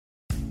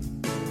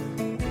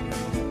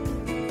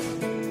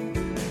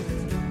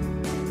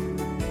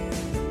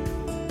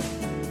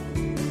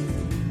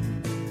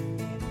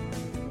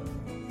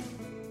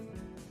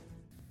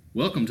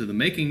Welcome to the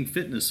Making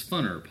Fitness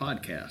Funner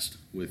podcast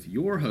with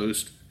your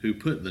host who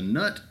put the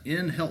nut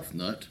in Health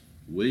Nut,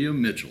 William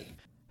Mitchell.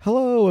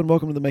 Hello and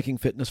welcome to the Making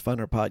Fitness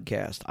Funner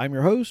podcast. I'm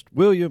your host,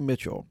 William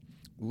Mitchell.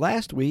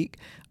 Last week,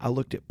 I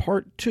looked at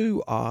part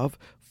 2 of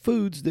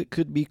foods that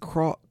could be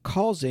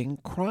causing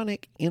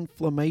chronic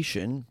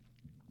inflammation,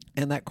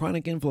 and that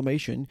chronic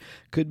inflammation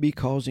could be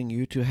causing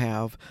you to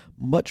have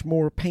much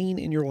more pain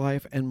in your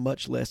life and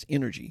much less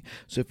energy.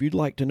 So if you'd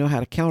like to know how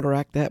to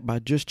counteract that by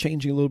just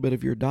changing a little bit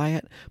of your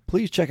diet,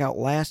 please check out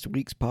last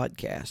week's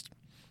podcast.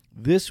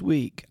 This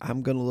week,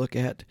 I'm going to look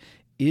at,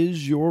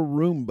 is your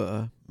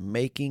Roomba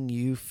making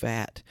you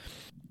fat?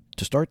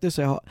 To start this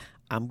out,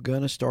 I'm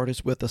going to start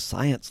us with a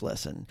science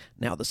lesson.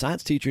 Now, the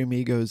science teacher in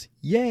me goes,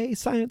 yay,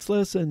 science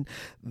lesson.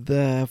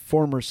 The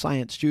former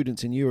science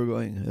students in you are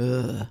going,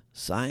 ugh,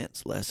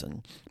 science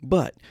lesson.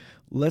 But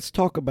let's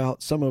talk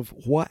about some of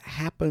what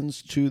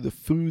happens to the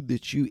food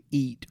that you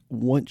eat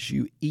once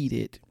you eat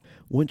it.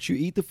 Once you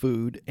eat the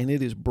food and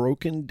it is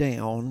broken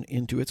down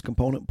into its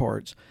component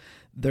parts,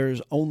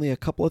 there's only a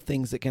couple of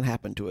things that can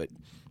happen to it.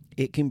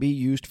 It can be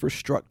used for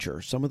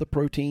structure. Some of the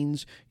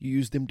proteins, you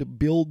use them to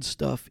build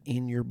stuff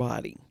in your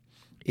body.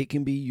 It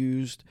can be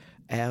used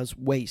as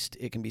waste.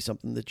 It can be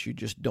something that you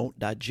just don't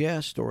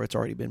digest, or it's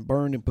already been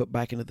burned and put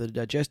back into the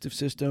digestive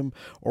system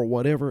or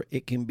whatever.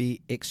 It can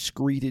be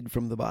excreted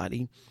from the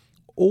body,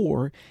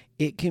 or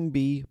it can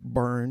be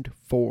burned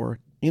for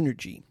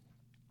energy.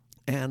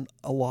 And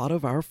a lot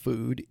of our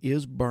food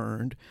is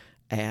burned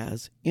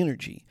as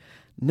energy.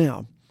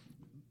 Now,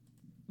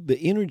 the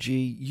energy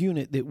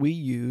unit that we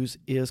use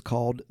is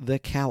called the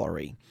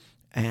calorie.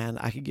 And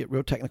I could get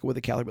real technical with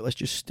the calorie, but let's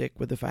just stick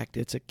with the fact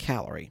it's a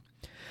calorie.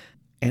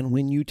 And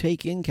when you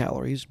take in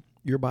calories,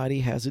 your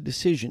body has a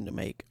decision to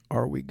make.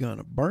 Are we going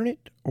to burn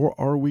it or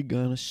are we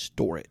going to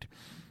store it?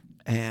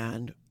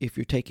 And if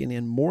you're taking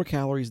in more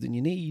calories than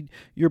you need,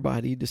 your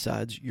body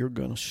decides you're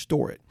going to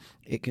store it.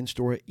 It can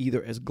store it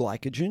either as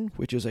glycogen,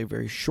 which is a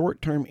very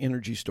short-term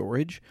energy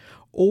storage,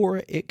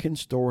 or it can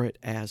store it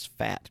as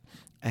fat.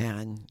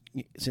 And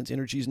since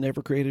energy is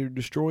never created or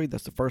destroyed,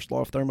 that's the first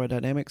law of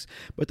thermodynamics.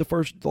 But the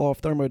first law of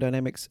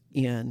thermodynamics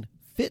in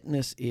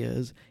fitness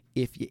is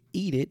if you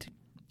eat it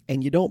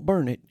and you don't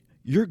burn it,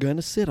 you're going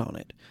to sit on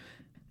it.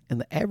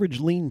 And the average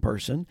lean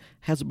person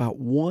has about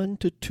 1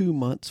 to 2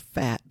 months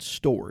fat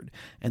stored.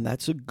 And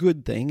that's a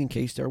good thing in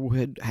case there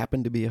would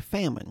happen to be a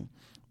famine.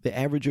 The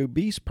average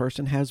obese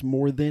person has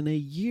more than a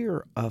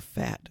year of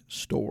fat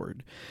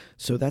stored.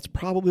 So that's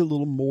probably a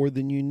little more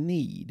than you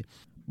need.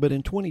 But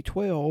in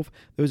 2012,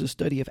 there was a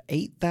study of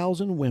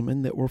 8,000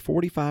 women that were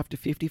 45 to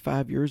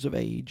 55 years of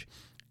age,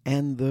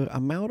 and the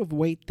amount of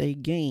weight they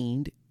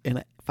gained in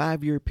a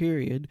 5-year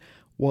period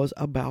was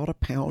about a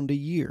pound a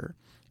year.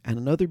 And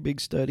another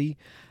big study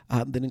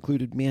that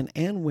included men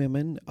and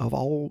women of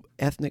all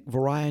ethnic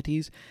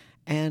varieties,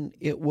 and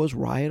it was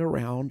right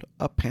around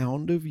a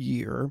pound a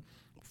year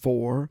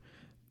for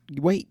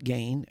weight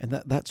gain, and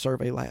that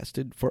survey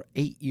lasted for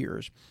 8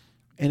 years.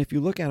 And if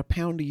you look at a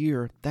pound a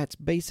year, that's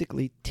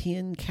basically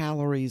 10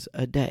 calories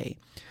a day.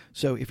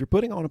 So if you're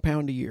putting on a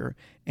pound a year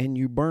and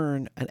you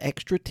burn an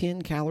extra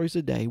 10 calories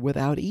a day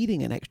without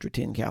eating an extra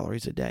 10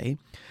 calories a day,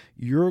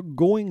 you're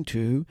going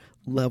to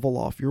level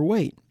off your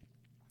weight.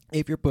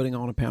 If you're putting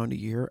on a pound a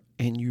year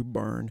and you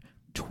burn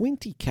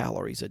 20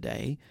 calories a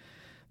day,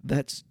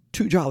 that's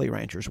 2 Jolly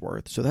Ranchers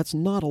worth. So that's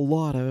not a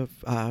lot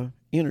of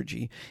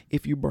energy.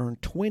 If you burn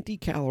 20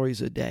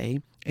 calories a day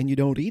and you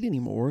don't eat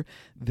anymore,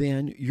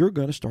 then you're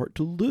going to start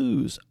to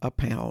lose a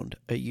pound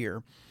a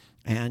year.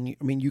 And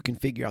I mean, you can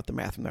figure out the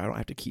math from there. I don't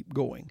have to keep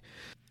going.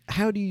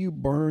 How do you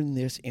burn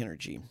this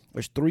energy?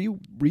 There's 3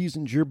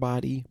 reasons your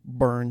body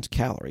burns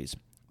calories.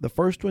 The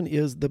first one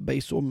is the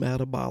basal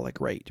metabolic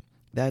rate.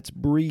 That's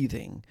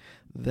breathing.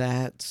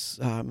 That's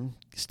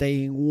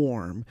staying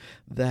warm.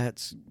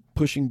 That's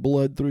pushing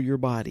blood through your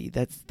body.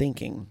 That's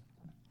thinking.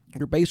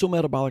 Your basal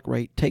metabolic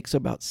rate takes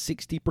about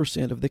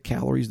 60% of the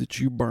calories that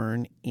you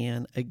burn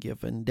in a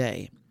given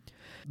day.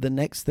 The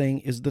next thing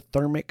is the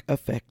thermic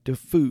effect of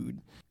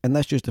food. And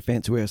that's just a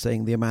fancy way of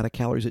saying the amount of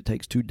calories it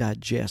takes to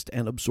digest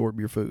and absorb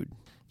your food.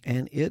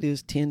 And it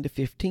is 10 to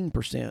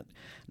 15%.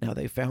 Now,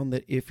 they found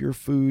that if your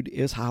food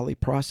is highly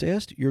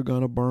processed, you're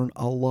going to burn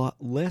a lot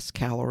less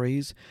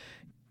calories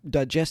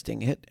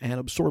digesting it and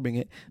absorbing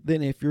it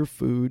than if your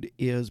food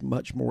is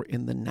much more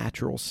in the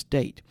natural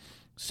state.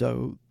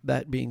 So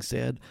that being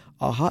said,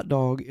 a hot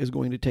dog is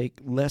going to take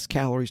less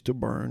calories to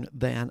burn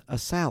than a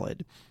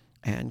salad.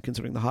 And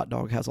considering the hot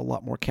dog has a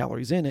lot more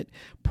calories in it,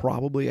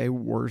 probably a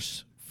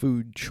worse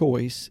food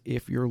choice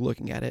if you're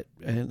looking at it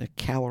in a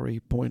calorie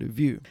point of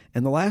view.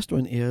 And the last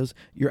one is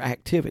your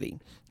activity.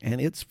 And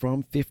it's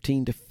from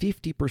 15 to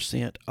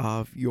 50%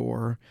 of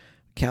your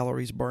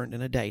calories burned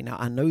in a day. Now,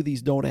 I know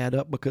these don't add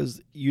up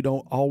because you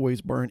don't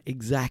always burn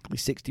exactly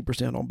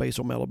 60% on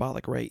basal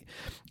metabolic rate.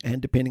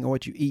 And depending on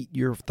what you eat,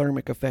 your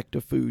thermic effect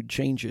of food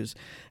changes.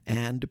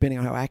 And depending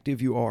on how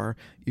active you are,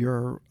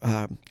 your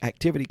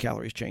activity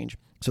calories change.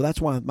 So that's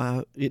why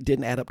it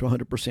didn't add up to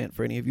 100%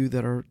 for any of you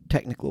that are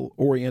technical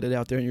oriented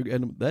out there,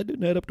 and that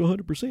didn't add up to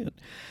 100%.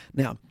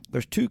 Now,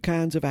 there's two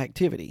kinds of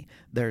activity.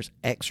 There's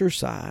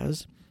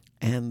exercise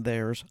and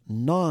there's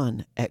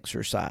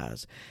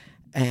non-exercise.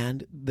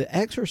 And the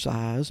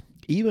exercise,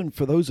 even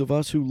for those of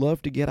us who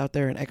love to get out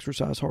there and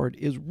exercise hard,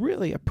 is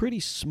really a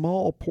pretty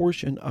small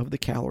portion of the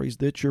calories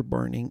that you're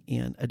burning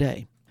in a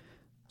day.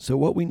 So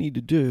what we need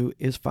to do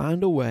is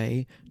find a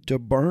way to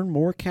burn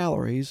more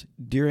calories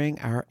during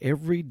our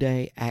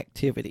everyday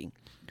activity.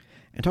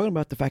 And talking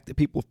about the fact that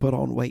people have put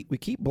on weight, we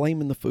keep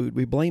blaming the food.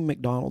 We blame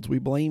McDonald's. We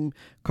blame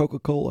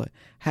Coca-Cola.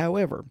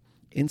 However,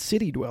 in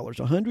city dwellers,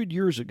 100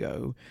 years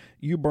ago,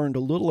 you burned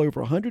a little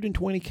over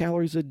 120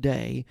 calories a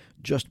day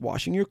just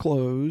washing your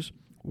clothes,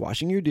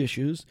 washing your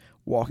dishes,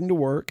 walking to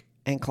work,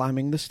 and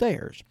climbing the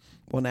stairs.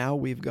 Well, now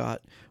we've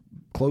got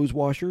clothes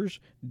washers,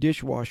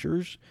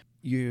 dishwashers.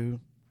 You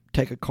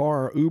take a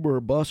car, or Uber,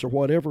 or bus, or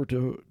whatever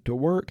to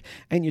work,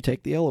 and you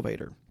take the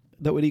elevator.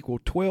 That would equal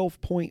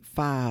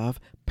 12.5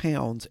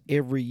 pounds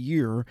every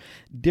year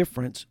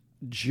difference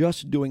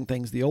just doing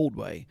things the old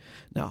way.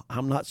 Now,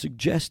 I'm not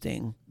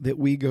suggesting that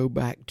we go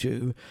back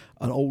to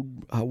an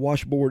old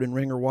washboard and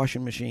wringer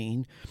washing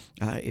machine.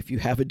 If you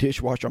have a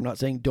dishwasher, I'm not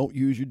saying don't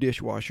use your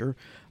dishwasher.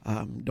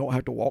 Don't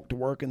have to walk to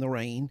work in the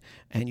rain,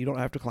 and you don't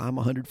have to climb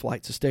 100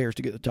 flights of stairs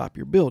to get to the top of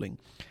your building.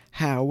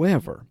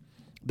 However,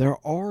 there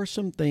are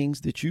some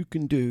things that you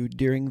can do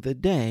during the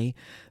day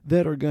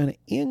that are going to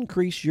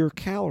increase your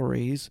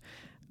calories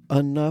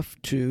enough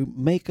to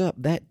make up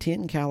that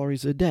 10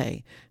 calories a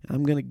day.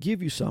 I'm going to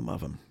give you some of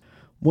them.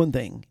 One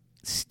thing,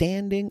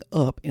 standing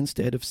up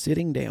instead of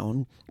sitting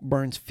down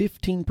burns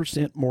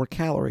 15% more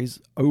calories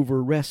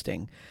over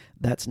resting.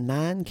 That's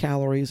 9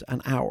 calories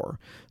an hour.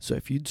 So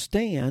if you'd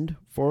stand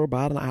for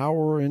about an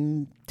hour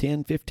and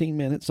 10, 15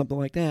 minutes, something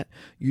like that,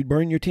 you'd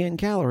burn your 10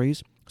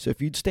 calories. So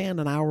if you'd stand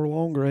an hour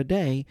longer a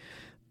day,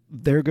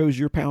 there goes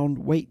your pound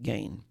weight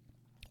gain.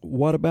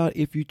 What about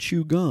if you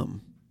chew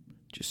gum?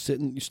 Just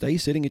stay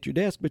sitting at your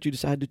desk, but you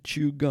decide to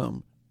chew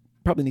gum.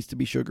 Probably needs to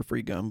be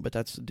sugar-free gum, but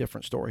that's a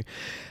different story.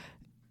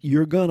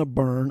 You're going to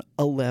burn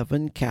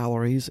 11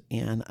 calories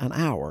in an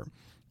hour.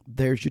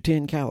 There's your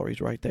 10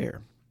 calories right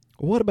there.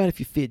 What about if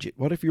you fidget?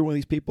 What if you're one of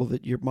these people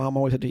that your mom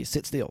always had to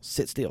sit still,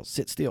 sit still,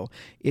 sit still?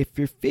 If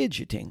you're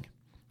fidgeting,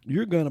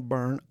 you're going to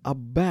burn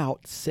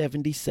about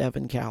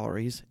 77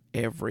 calories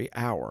every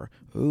hour.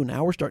 Ooh,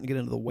 now we're starting to get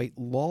into the weight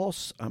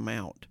loss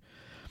amount.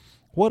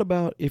 What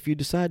about if you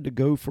decide to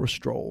go for a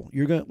stroll?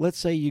 Let's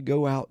say you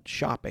go out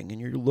shopping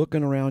and you're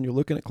looking around, you're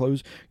looking at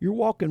clothes, you're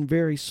walking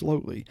very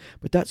slowly,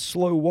 but that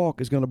slow walk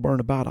is going to burn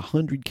about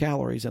 100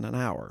 calories in an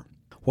hour.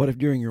 What if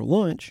during your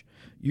lunch,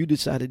 you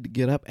decided to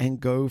get up and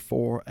go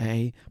for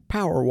a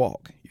power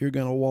walk? You're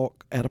going to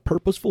walk at a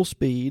purposeful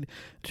speed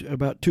to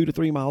about 2 to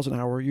 3 miles an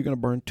hour. You're going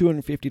to burn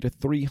 250 to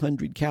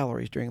 300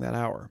 calories during that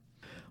hour.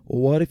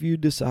 What if you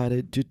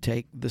decided to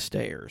take the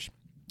stairs?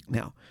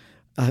 Now,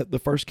 the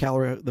first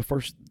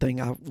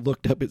thing I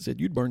looked up, it said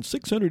you'd burn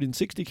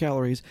 660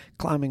 calories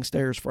climbing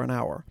stairs for an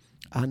hour.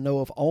 I know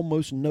of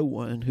almost no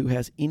one who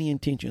has any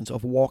intentions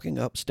of walking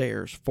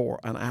upstairs for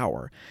an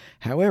hour.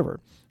 However,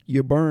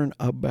 you burn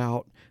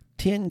about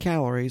 10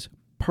 calories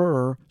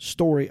per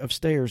story of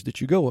stairs that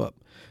you go up.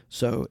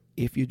 So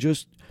if you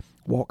just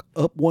walk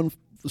up one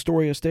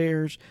story of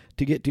stairs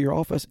to get to your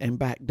office and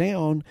back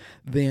down,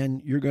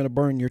 then you're going to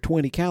burn your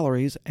 20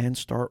 calories and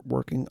start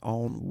working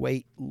on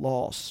weight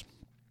loss.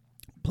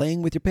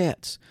 Playing with your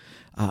pets.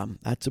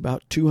 That's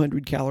about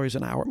 200 calories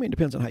an hour. I mean, it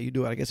depends on how you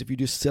do it. I guess if you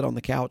just sit on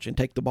the couch and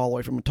take the ball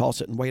away from and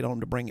toss it and wait on them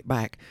to bring it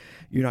back,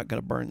 you're not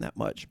going to burn that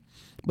much.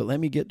 But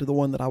let me get to the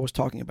one that I was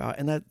talking about,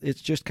 and that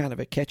it's just kind of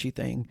a catchy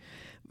thing.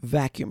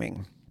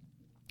 Vacuuming.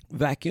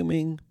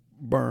 Vacuuming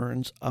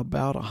burns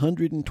about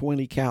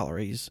 120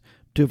 calories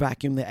to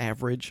vacuum the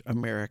average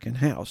American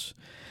house.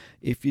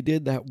 If you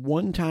did that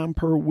one time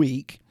per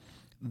week,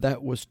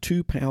 that was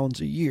 2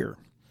 pounds a year.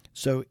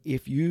 So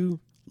if you,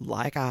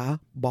 like I,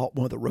 bought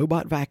one of the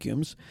robot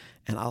vacuums,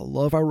 and I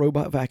love our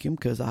robot vacuum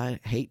because I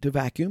hate to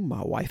vacuum.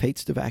 My wife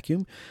hates to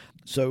vacuum.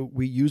 So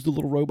we use the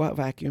little robot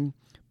vacuum,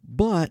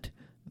 but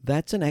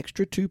that's an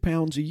extra 2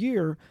 pounds a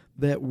year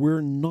that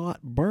we're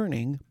not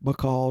burning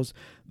because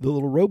the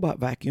little robot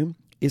vacuum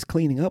is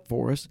cleaning up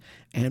for us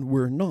and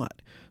we're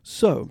not.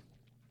 So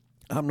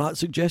I'm not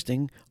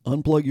suggesting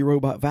unplug your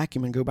robot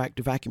vacuum and go back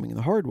to vacuuming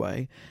the hard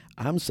way.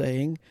 I'm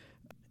saying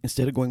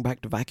instead of going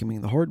back to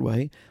vacuuming the hard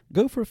way,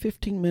 go for a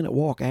 15-minute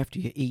walk after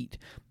you eat.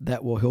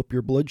 That will help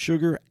your blood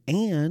sugar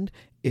and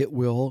it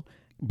will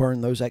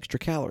burn those extra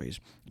calories.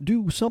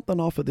 Do something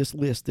off of this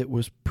list that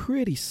was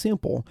pretty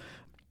simple,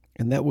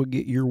 and that will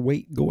get your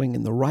weight going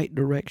in the right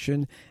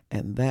direction,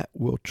 and that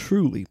will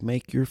truly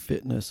make your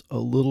fitness a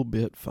little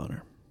bit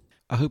funner.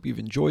 I hope you've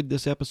enjoyed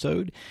this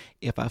episode.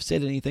 If I've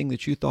said anything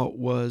that you thought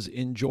was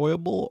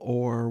enjoyable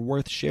or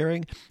worth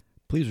sharing,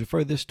 please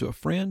refer this to a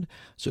friend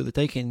so that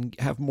they can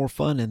have more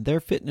fun in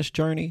their fitness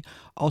journey.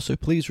 Also,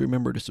 please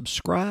remember to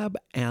subscribe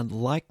and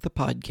like the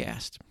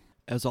podcast.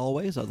 As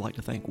always, I'd like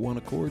to thank One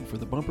Accord for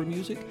the bumper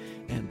music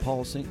and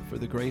Paul Sink for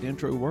the great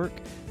intro work.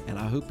 And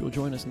I hope you'll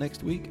join us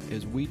next week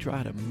as we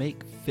try to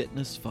make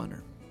fitness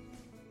funner.